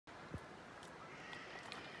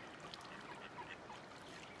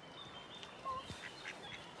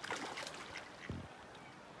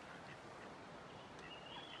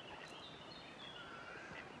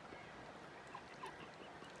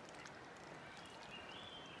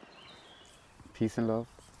Peace and love.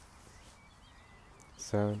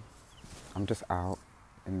 So I'm just out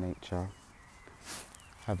in nature,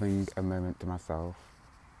 having a moment to myself,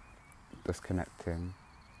 just connecting.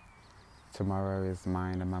 Tomorrow is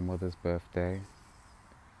mine and my mother's birthday.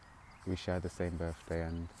 We share the same birthday,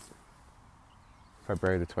 and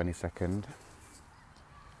February the 22nd.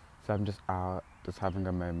 So I'm just out, just having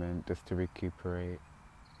a moment, just to recuperate,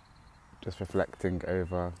 just reflecting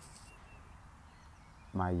over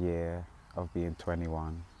my year of being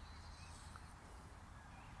 21.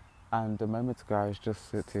 And a moment ago I was just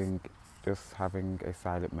sitting, just having a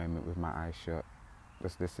silent moment with my eyes shut,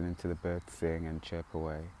 just listening to the birds sing and chirp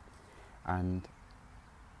away. And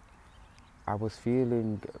I was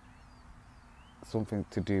feeling something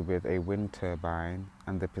to do with a wind turbine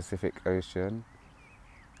and the Pacific Ocean.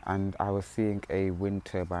 And I was seeing a wind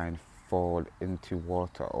turbine fall into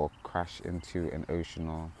water or crash into an ocean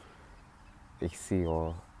or a sea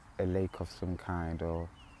or a lake of some kind, or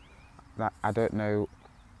that I don't know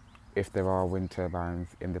if there are wind turbines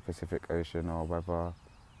in the Pacific Ocean or whether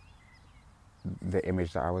the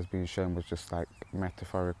image that I was being shown was just like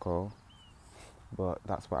metaphorical, but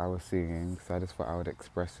that's what I was seeing, so I just thought I would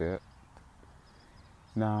express it.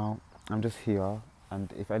 Now, I'm just here,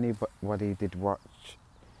 and if anybody did watch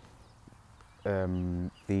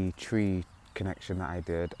the tree connection that I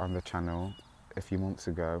did on the channel a few months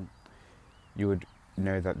ago, you would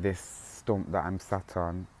know that this stump that I'm sat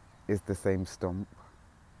on is the same stump.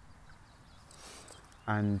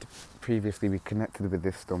 And previously we connected with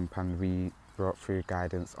this stump and we brought through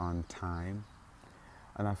guidance on time.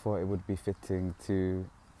 And I thought it would be fitting to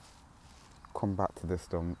come back to the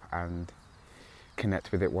stump and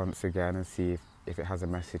connect with it once again and see if it has a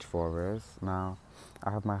message for us. Now,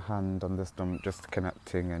 I have my hand on the stump, just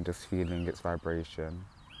connecting and just feeling its vibration.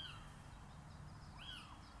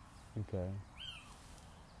 Okay.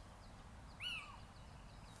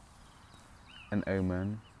 An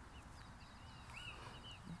omen.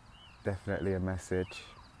 Definitely a message.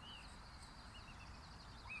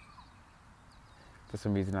 For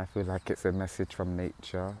some reason I feel like it's a message from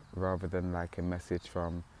nature rather than like a message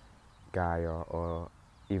from Gaia, or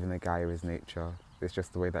even the Gaia is nature. It's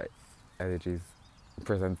just the way that energies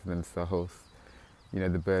presenting themselves. You know,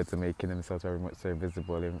 the birds are making themselves very much so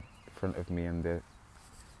visible in front of me, and they're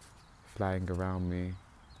flying around me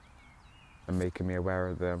and making me aware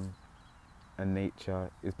of them. And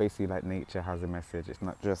nature is basically like nature has a message. It's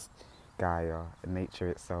not just Gaia, nature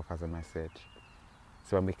itself has a message.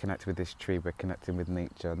 So when we connect with this tree, we're connecting with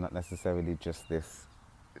nature, not necessarily just this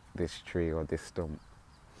tree or this stump.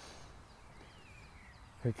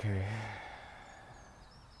 Okay,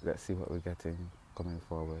 let's see what we're getting coming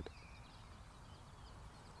forward.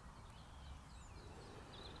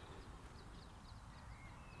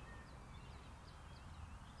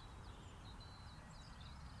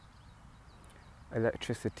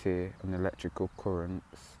 Electricity and electrical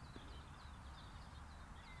currents.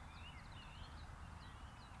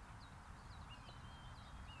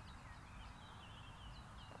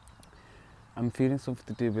 I'm feeling something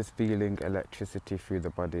to do with feeling electricity through the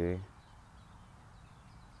body.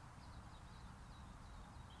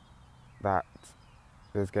 That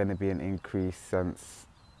there's going to be an increased sense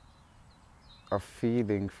of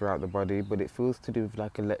feeling throughout the body, but it feels to do with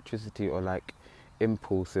like electricity or like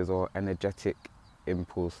impulses or energetic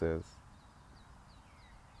impulses.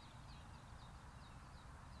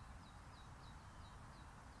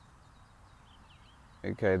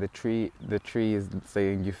 Okay, the tree is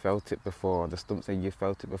saying you felt it before, the stump saying you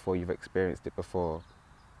felt it before, you've experienced it before.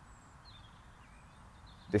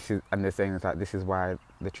 And they're saying that this is why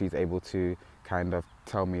the tree's able to kind of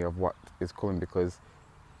tell me of what is coming, because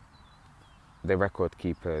they're record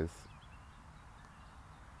keepers.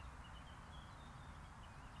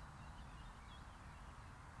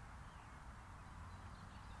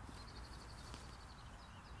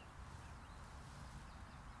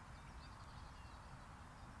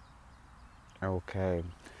 Okay,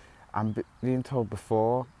 I'm being told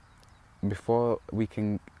before we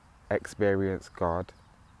can experience God,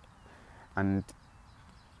 and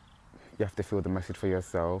you have to feel the message for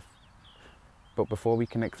yourself, but before we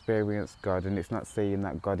can experience God, and it's not saying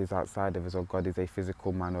that God is outside of us, or God is a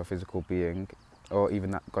physical man or a physical being, or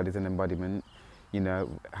even that God is an embodiment, you know,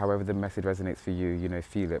 however the message resonates for you, you know,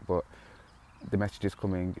 feel it, but the message is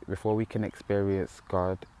coming. Before we can experience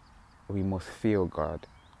God, we must feel God.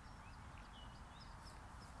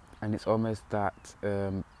 And it's almost that,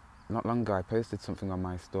 not long ago I posted something on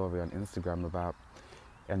my story on Instagram about,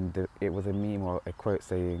 and it was a meme or a quote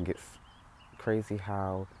saying, it's crazy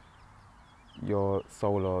how your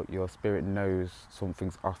soul or your spirit knows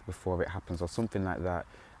something's off before it happens or something like that.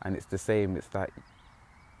 And it's the same, it's that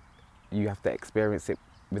you have to experience it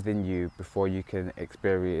within you before you can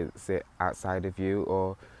experience it outside of you,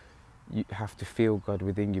 or you have to feel God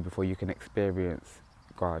within you before you can experience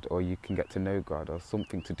God, or you can get to know God, or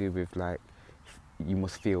something to do with like you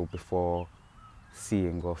must feel before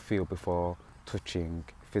seeing, or feel before touching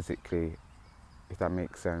physically, if that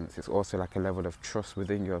makes sense. It's also like a level of trust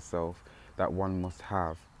within yourself that one must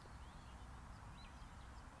have.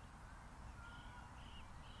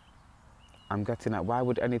 I'm getting at, why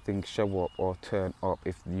would anything show up or turn up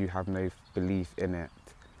if you have no belief in it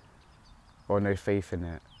or no faith in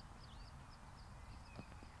it?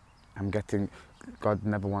 I'm getting, God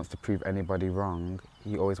never wants to prove anybody wrong.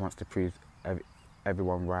 He always wants to prove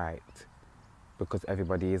everyone right, because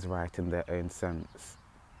everybody is right in their own sense.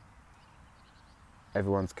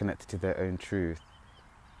 Everyone's connected to their own truth.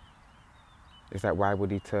 It's like, why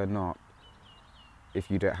would he turn up if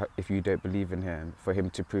you don't believe in him? For him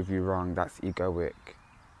to prove you wrong, that's egoic.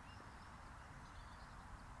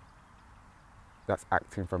 That's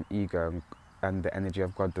acting from ego, and the energy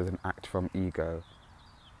of God doesn't act from ego.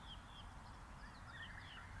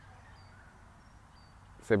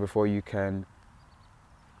 So before you can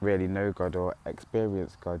really know God or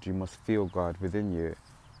experience God, you must feel God within you.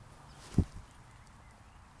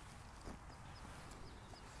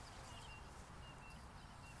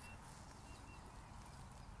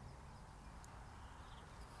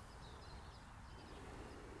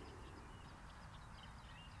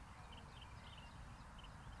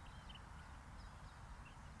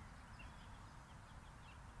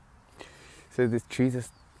 So the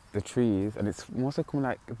trees, and it's also coming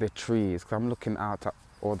like the trees, because I'm looking out at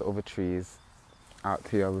all the other trees out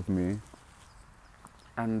here with me,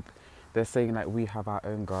 and they're saying like we have our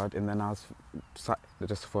own God, and then I was sat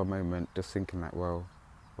just for a moment just thinking like, well,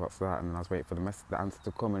 what's that? And then I was waiting for the answer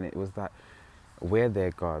to come, and it was that we're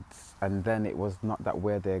their gods, and then it was not that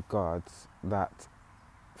we're their gods, that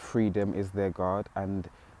freedom is their God, and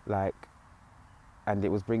it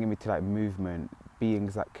was bringing me to like movement,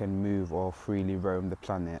 beings that can move or freely roam the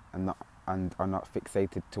planet and are not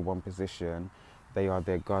fixated to one position. They are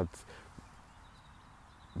their gods,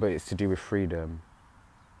 but it's to do with freedom.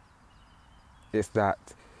 It's that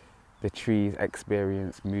the trees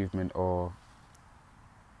experience movement, or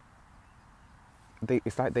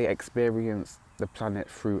it's like they experience the planet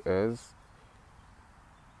through us.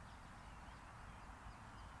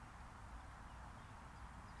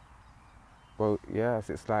 Well,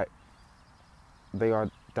 yes, it's like they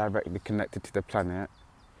are directly connected to the planet.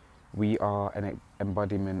 We are an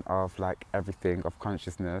embodiment of like everything, of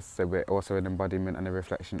consciousness, so we're also an embodiment and a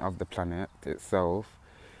reflection of the planet itself.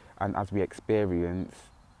 And as we experience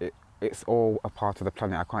it, it's all a part of the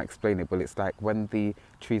planet. I can't explain it, but it's like when the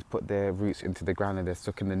trees put their roots into the ground and they're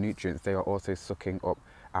sucking the nutrients, they are also sucking up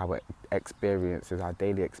our experiences, our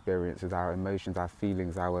daily experiences, our emotions, our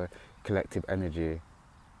feelings, our collective energy.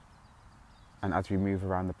 And as we move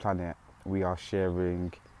around the planet, we are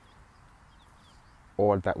sharing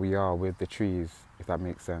all that we are with the trees, if that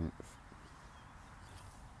makes sense.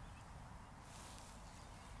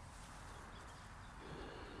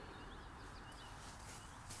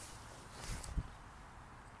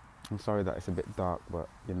 I'm sorry that it's a bit dark, but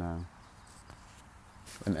you know,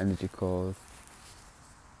 when energy calls.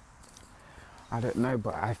 I don't know,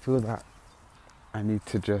 but I feel that I need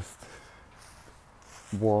to just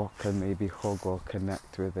walk and maybe hug or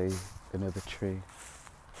connect with another tree.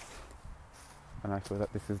 And I feel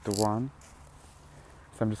that this is the one.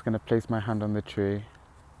 So I'm just going to place my hand on the tree,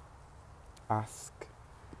 ask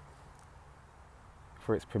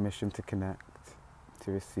for its permission to connect,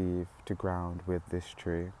 to receive, to ground with this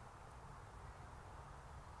tree.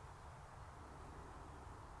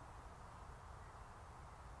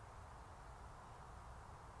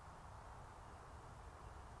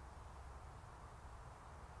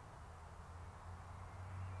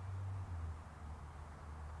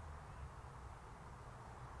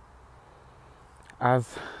 As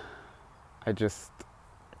I just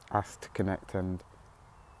asked to connect, and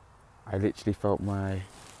I literally felt my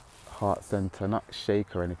heart center, not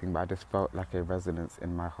shake or anything, but I just felt like a resonance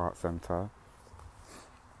in my heart center.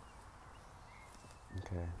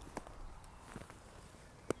 Okay.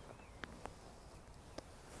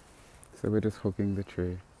 So we're just hugging the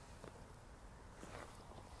tree,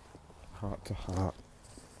 heart to heart,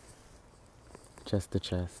 chest to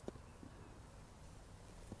chest.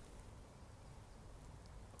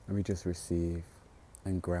 And we just receive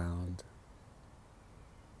and ground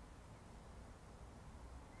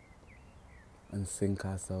and sink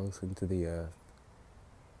ourselves into the earth.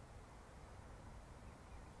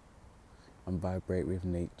 and vibrate with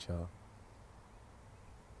nature.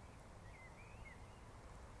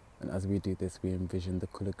 And as we do this, we envision the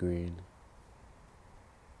colour green.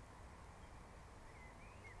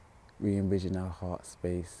 We envision our heart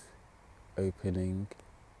space opening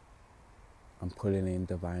and pulling in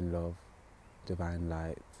divine love, divine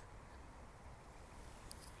light,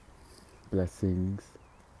 blessings,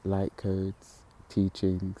 light codes,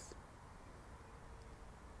 teachings.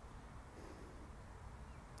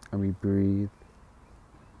 And we breathe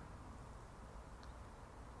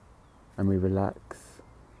and we relax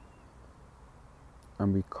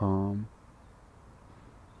and we calm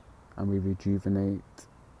and we rejuvenate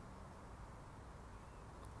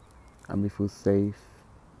and we feel safe,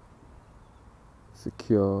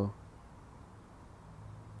 secure,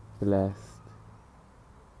 blessed,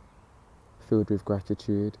 filled with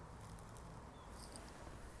gratitude.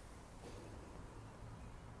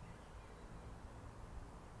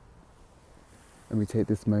 And we take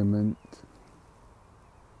this moment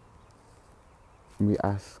and we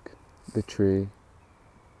ask the tree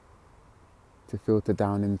to filter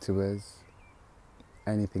down into us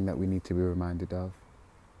anything that we need to be reminded of,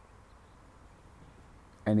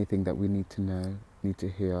 anything that we need to know, need to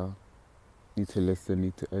hear, need to listen,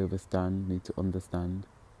 need to overstand, need to understand.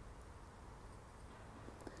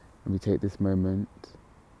 And we take this moment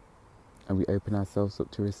and we open ourselves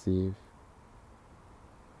up to receive,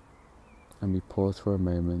 and we pause for a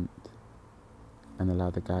moment and allow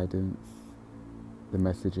the guidance, the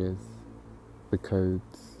messages, the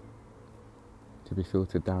codes to be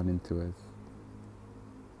filtered down into us.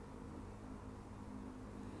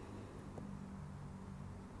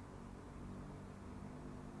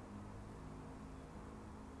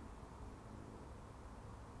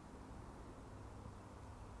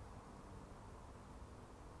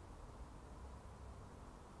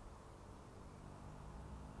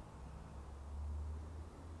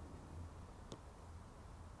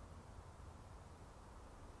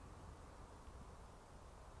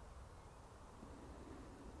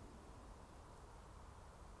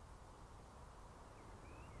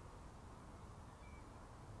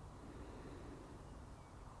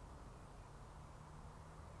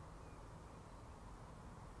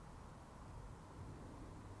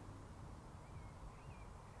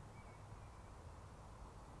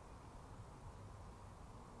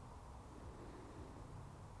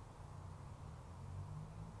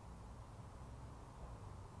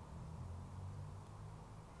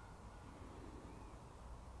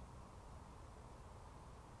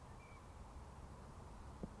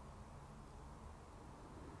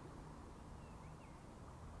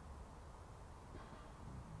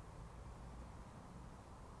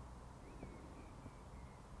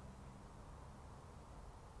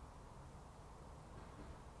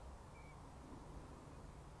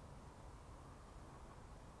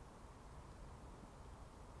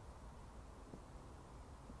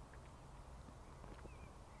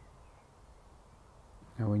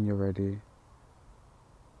 And when you're ready,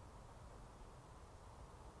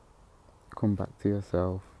 come back to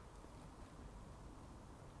yourself.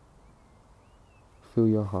 Feel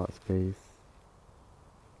your heart space.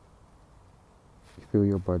 Feel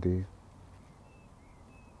your body.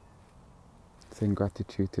 Send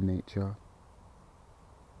gratitude to nature,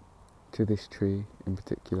 to this tree in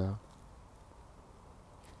particular,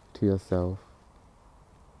 to yourself,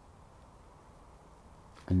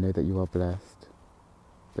 and know that you are blessed,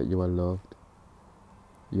 that you are loved,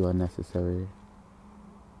 you are necessary,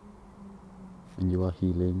 and you are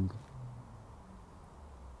healing.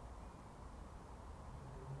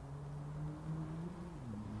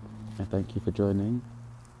 I thank you for joining.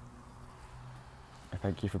 I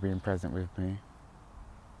thank you for being present with me.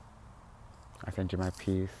 I send you my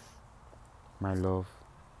peace, my love,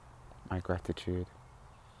 my gratitude.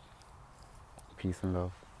 Peace and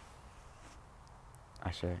love.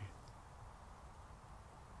 Ashe.